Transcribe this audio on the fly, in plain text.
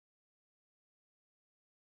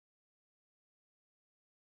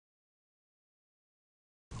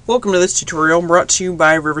Welcome to this tutorial brought to you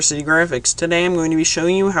by River City Graphics. Today I'm going to be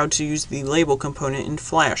showing you how to use the label component in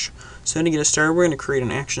Flash. So to get us started, we're going to create an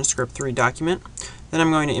ActionScript 3 document. Then I'm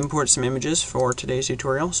going to import some images for today's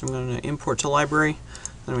tutorial. So I'm going to import to library.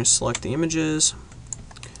 Then I'm going to select the images.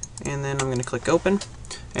 And then I'm going to click open.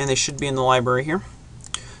 And they should be in the library here.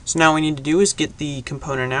 So now what we need to do is get the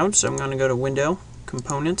component out. So I'm going to go to Window,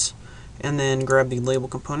 Components, and then grab the label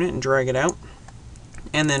component and drag it out.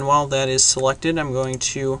 And then while that is selected, I'm going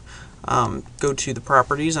to go to the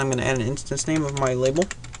properties. I'm going to add an instance name of my label.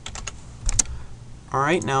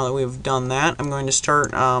 Alright, now that we've done that, I'm going to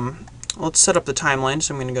start, let's set up the timeline.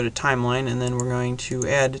 So I'm going to go to timeline, and then we're going to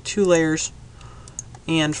add 2 layers.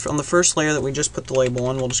 And on the first layer that we just put the label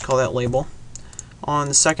on, we'll just call that label. On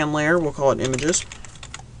the second layer, we'll call it images.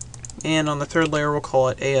 And on the third layer, we'll call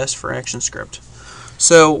it AS for ActionScript.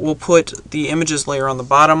 So we'll put the images layer on the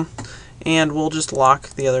bottom, and we'll just lock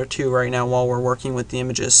the other 2 right now while we're working with the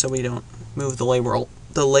images so we don't move the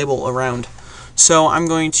label around. So I'm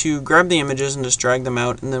going to grab the images and just drag them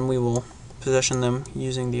out, and then we will position them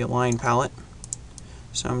using the Align palette.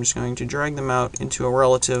 So I'm just going to drag them out into a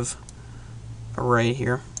relative array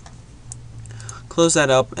here. Close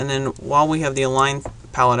that up, and then while we have the Align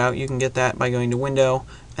palette out, you can get that by going to Window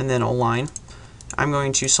and then Align. I'm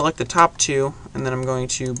going to select the top 2, and then I'm going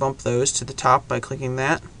to bump those to the top by clicking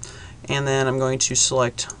that. And then I'm going to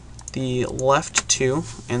select the left 2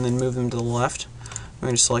 and then move them to the left. I'm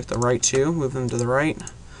going to select the right 2, move them to the right.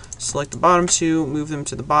 Select the bottom 2, move them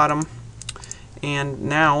to the bottom. And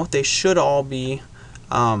now they should all be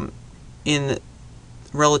in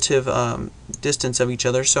relative distance of each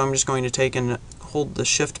other. So I'm just going to take and hold the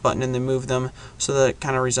shift button and then move them so that it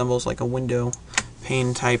kind of resembles like a window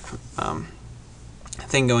pane type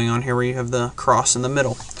thing going on here where you have the cross in the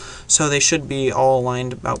middle. So they should be all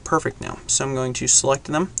aligned about perfect now. So I'm going to select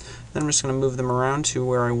them, then I'm just going to move them around to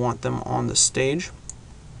where I want them on the stage.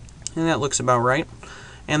 And that looks about right.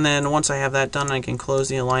 And then once I have that done, I can close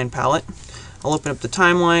the Align palette. I'll open up the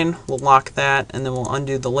timeline, we'll lock that, and then we'll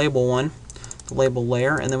undo the label one, the label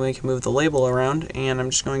layer, and then we can move the label around, and I'm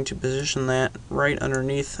just going to position that right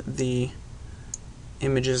underneath the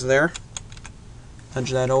images there.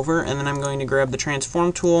 Nudge that over, and then I'm going to grab the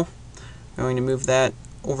transform tool. I'm going to move that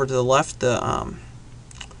over to the left, the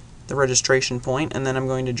registration point, and then I'm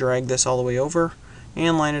going to drag this all the way over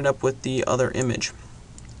and line it up with the other image.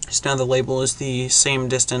 So now the label is the same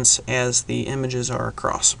distance as the images are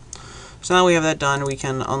across. So now we have that done, we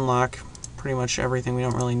can unlock pretty much everything we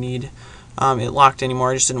don't really need it locked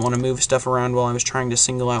anymore. I just didn't want to move stuff around while I was trying to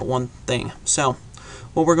single out one thing. So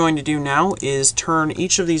what we're going to do now is turn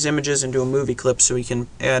each of these images into a movie clip so we can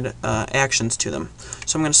add actions to them.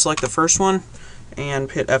 So I'm going to select the first one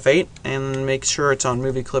and hit F8 and make sure it's on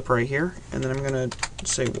movie clip right here, and then I'm going to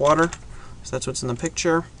say water, so that's what's in the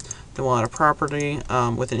picture. Then we'll add a property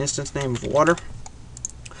with an instance name of water.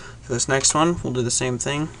 For this next one, we'll do the same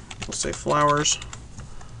thing. We'll say flowers.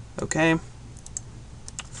 Okay.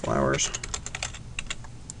 Flowers.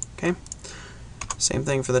 Okay. Same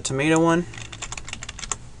thing for the tomato one.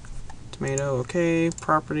 Tomato, okay.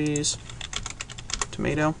 Properties.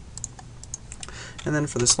 Tomato. And then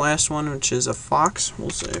for this last one, which is a fox,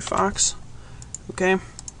 we'll say fox. Okay,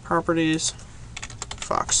 properties,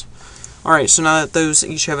 fox. Alright, so now that those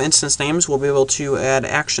each have instance names, we'll be able to add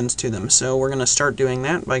actions to them. So we're going to start doing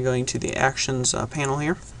that by going to the Actions panel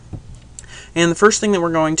here. And the first thing that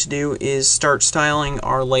we're going to do is start styling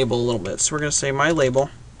our label a little bit. So we're going to say my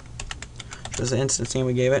label, which is the instance name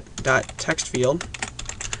we gave it, dot text field,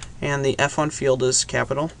 and the F1 field is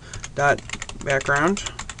capital, dot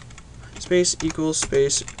background, space equals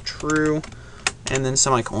space true, and then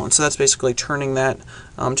semicolon. So that's basically turning that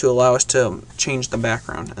to allow us to change the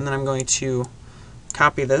background. And then I'm going to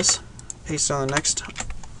copy this, paste it on the next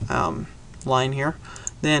line here.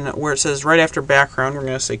 Then where it says right after background, we're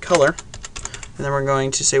going to say color. And then we're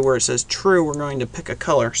going to say where it says true, we're going to pick a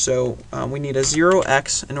color. So we need a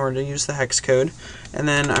 0x in order to use the hex code. And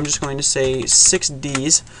then I'm just going to say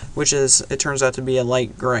 6Ds, which is, it turns out to be a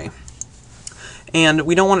light gray. And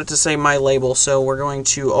we don't want it to say my label, so we're going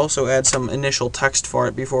to also add some initial text for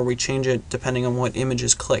it before we change it depending on what image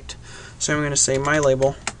is clicked. So I'm going to say my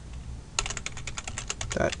label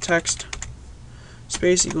dot text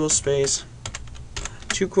space equals space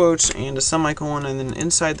 2 quotes and a semicolon, and then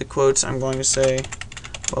inside the quotes I'm going to say,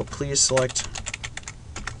 well, please select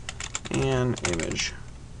an image.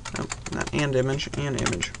 Oh, not and image, an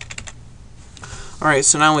image. Alright,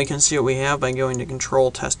 so now we can see what we have by going to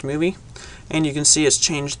Control Test Movie. And you can see it's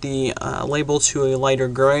changed the label to a lighter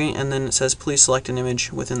gray, and then it says please select an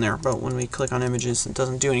image within there. But when we click on images, it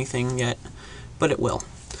doesn't do anything yet, but it will.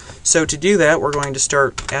 So to do that, we're going to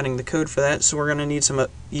start adding the code for that. So we're going to need some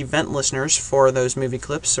event listeners for those movie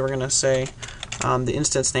clips. So we're going to say the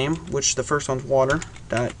instance name, which the first one's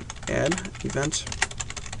water.add event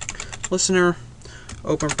listener,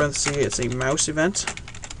 open parenthesis, it's a mouse event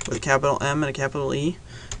with a capital M and a capital E,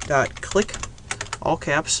 dot click, all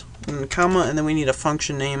caps, and a comma, and then we need a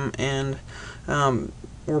function name, and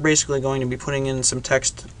we're basically going to be putting in some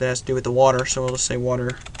text that has to do with the water, so we'll just say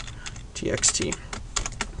water txt.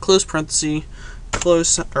 Close parenthesis,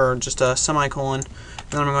 close, or just a semicolon, and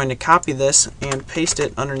then I'm going to copy this and paste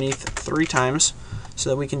it underneath 3 times so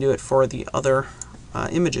that we can do it for the other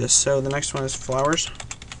images. So the next one is flowers,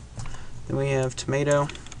 then we have tomato,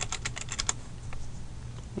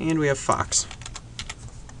 and we have fox.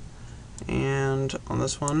 And on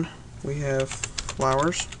this one we have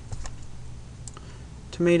flowers,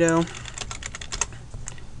 tomato,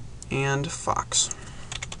 and fox.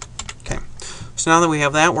 Okay, so now that we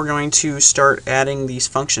have that, we're going to start adding these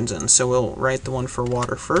functions in. So we'll write the one for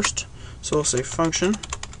water first. So we'll say function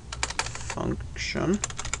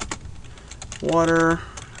water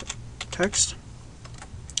text,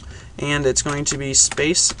 and it's going to be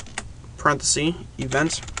space parenthesis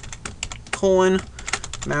event colon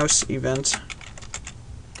mouse event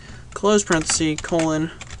close parenthesis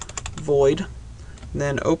colon void,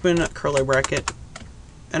 then open curly bracket,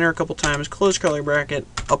 enter a couple times, close curly bracket,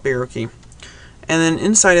 up arrow key. And then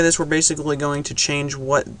inside of this we're basically going to change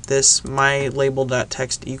what this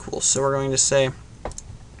mylabel.text equals. So we're going to say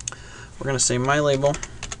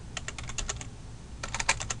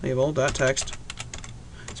mylabel.text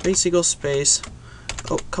space equals space,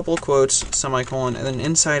 couple of quotes, semicolon, and then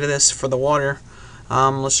inside of this for the water,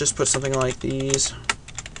 let's just put something like these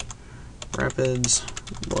rapids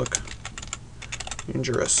look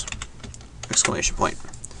dangerous! Exclamation point.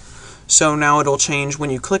 So now it'll change, when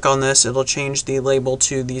you click on this, it'll change the label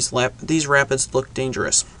to these rapids look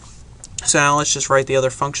dangerous. So now let's just write the other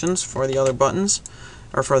functions for the other buttons,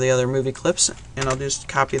 or for the other movie clips, and I'll just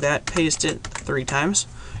copy that, paste it 3 times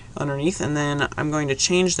underneath, and then I'm going to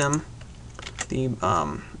change them, the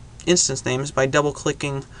instance names, by double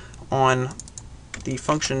clicking on the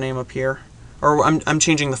function name up here, or I'm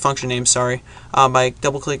changing the function name, sorry, by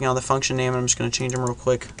double clicking on the function name. I'm just going to change them real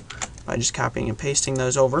quick by just copying and pasting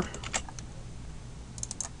those over.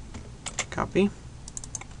 Copy,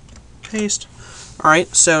 paste.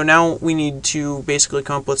 Alright, so now we need to basically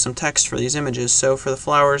come up with some text for these images. So for the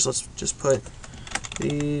flowers, let's just put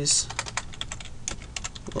these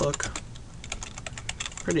look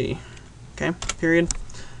pretty, okay, period.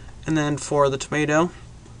 And then for the tomato,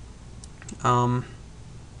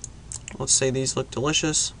 let's say these look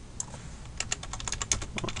delicious.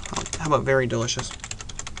 How about very delicious?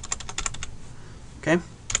 Okay,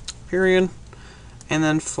 period. And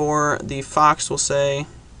then for the fox, we'll say,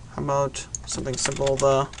 how about something simple?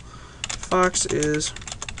 The fox is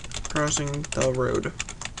crossing the road.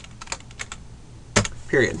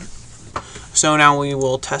 Period. So now we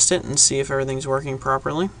will test it and see if everything's working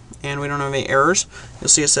properly. And we don't have any errors. You'll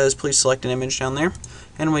see it says please select an image down there.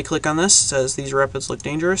 And when we click on this, it says these rapids look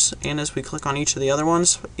dangerous. And as we click on each of the other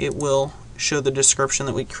ones, it will show the description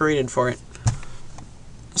that we created for it.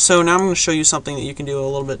 So now I'm going to show you something that you can do a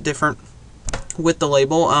little bit different with the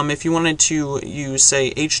label. If you wanted to use,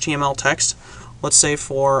 say, HTML text, let's say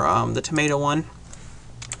for the tomato one,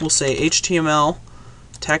 we'll say HTML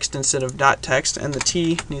text instead of .text, and the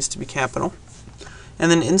T needs to be capital. And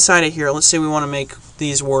then inside of here, let's say we want to make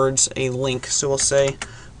these words a link. So we'll say,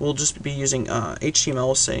 we'll just be using HTML,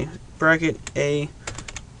 we'll say bracket A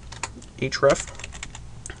href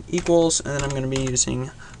equals, and then I'm going to be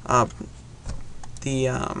using the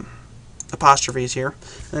apostrophes here.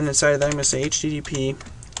 And then inside of that I'm going to say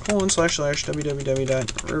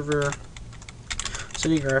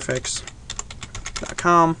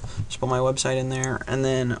http://www.rivercitygraphics.com, just put my website in there, and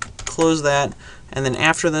then close that, and then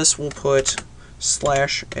after this we'll put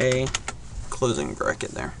 /a closing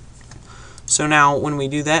bracket there. So now when we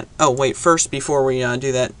do that, oh wait, first before we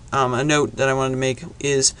do that, a note that I wanted to make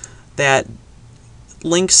is that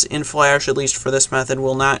links in Flash, at least for this method,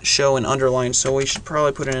 will not show an underline, so we should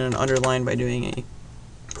probably put in an underline by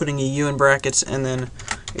putting a U in brackets and then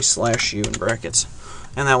a /U in brackets,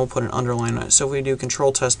 and that will put an underline on it. So if we do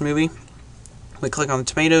control test movie, we click on the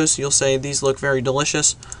tomatoes, you'll say these look very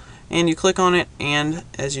delicious, and you click on it, and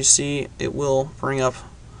as you see, it will bring up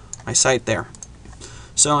my site there.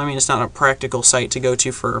 So I mean, it's not a practical site to go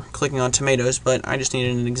to for clicking on tomatoes, but I just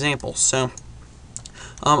needed an example. So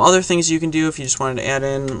other things you can do if you just wanted to add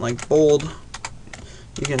in, like bold,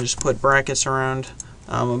 you can just put brackets around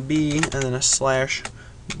a B and then a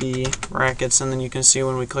 /B brackets, and then you can see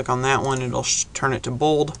when we click on that one, it'll turn it to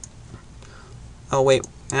bold. Oh wait,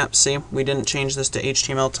 yep, see, we didn't change this to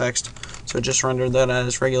HTML text, so it just rendered that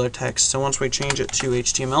as regular text. So once we change it to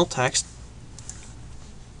HTML text,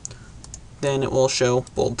 then it will show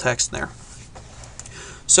bold text there.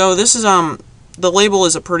 So this is the label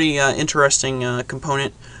is a pretty interesting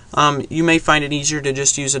component. You may find it easier to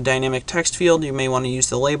just use a dynamic text field. You may want to use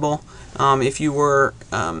the label. If you were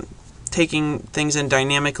taking things in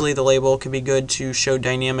dynamically, the label could be good to show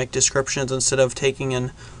dynamic descriptions instead of taking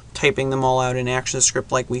and typing them all out in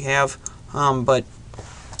ActionScript like we have. But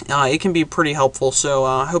it can be pretty helpful. So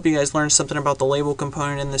I hope you guys learned something about the label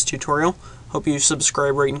component in this tutorial. Hope you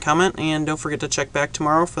subscribe, rate, and comment, and don't forget to check back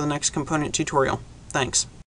tomorrow for the next component tutorial. Thanks.